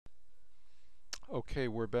Okay,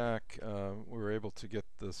 we're back. We were able to get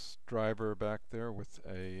this driver back there with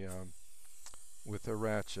a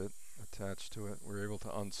ratchet attached to it. We were able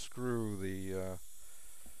to unscrew the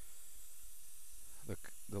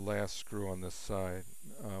the last screw on this side.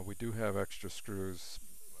 We do have extra screws.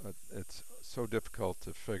 It's so difficult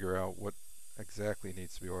to figure out what exactly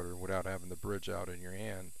needs to be ordered without having the bridge out in your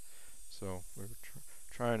hand. So we were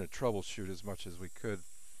trying to troubleshoot as much as we could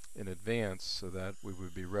in advance so that we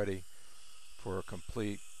would be ready for a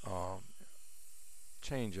complete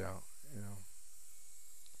change out, you know.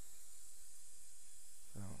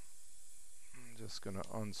 So I'm just going to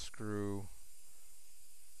unscrew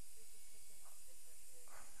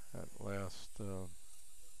that last the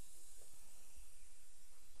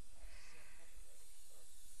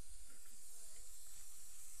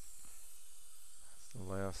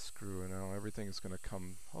last screw, and now everything is going to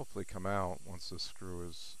hopefully come out once the screw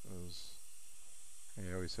is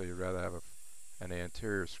you always say you'd rather have an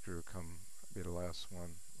anterior screw be the last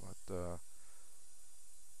one, but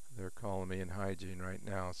they're calling me in hygiene right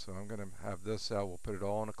now, so I'm going to have this out. We'll put it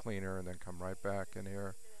all in a cleaner and then come right back in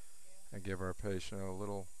here and give our patient a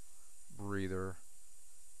little breather.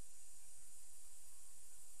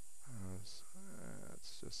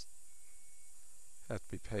 It's just have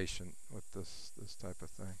to be patient with this type of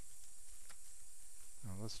thing.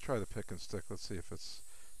 Now let's try the pick and stick. Let's see if it's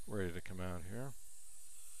ready to come out here.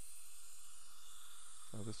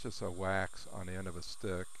 So this is just a wax on the end of a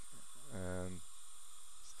stick and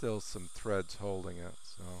still some threads holding it.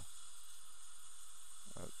 So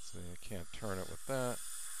let's see, I can't turn it with that.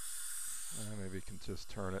 Maybe you can just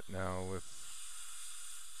turn it now with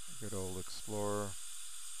a good old Explorer.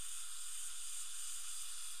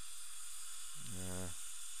 Yeah.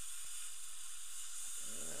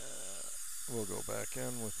 We'll go back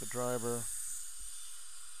in with the driver.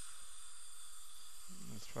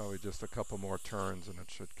 It's probably just a couple more turns and it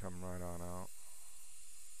should come right on out.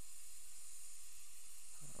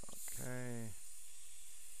 Okay.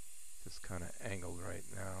 Just kind of angled right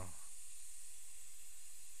now.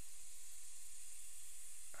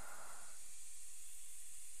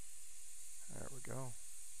 There we go.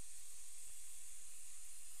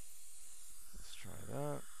 Let's try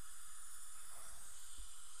that.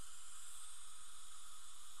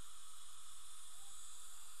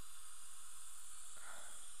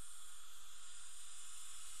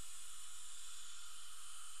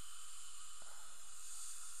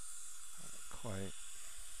 Not quite.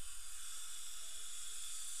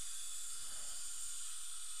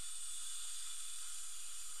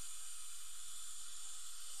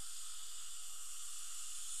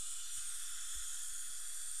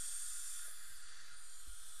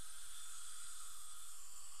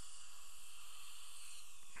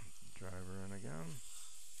 Driver in again.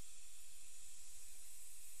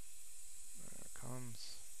 There it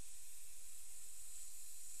comes.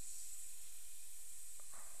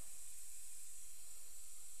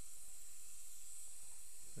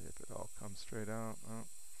 See if it all comes straight out. Oh.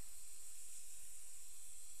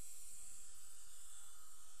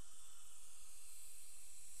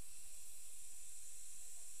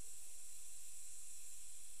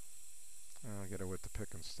 I'll get it with the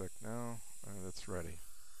pick and stick now. It's ready.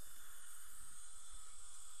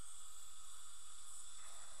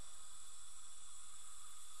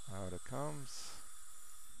 Out it comes.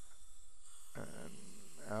 And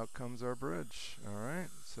out comes our bridge. Alright,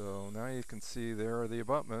 so now you can see there are the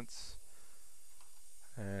abutments.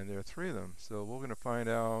 And there are 3 of them. So we're going to find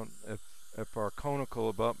out if our conical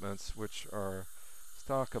abutments, which are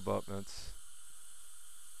stock abutments,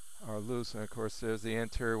 are loose. And of course there's the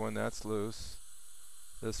anterior one that's loose.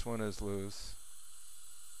 This one is loose.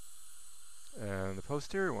 And the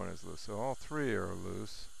posterior one is loose. So all 3 are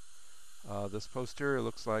loose. This posterior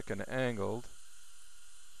looks like an angled.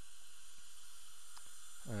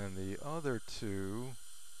 And the other 2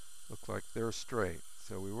 look like they're straight.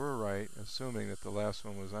 So we were right, assuming that the last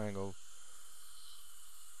one was angled.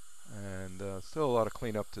 And still a lot of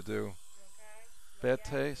cleanup to do. Okay. Bad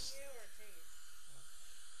taste?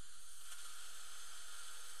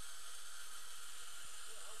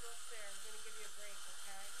 Almost there. I'm going to give you a break,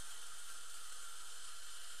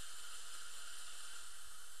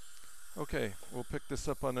 okay? Okay, we'll pick this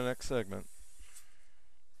up on the next segment.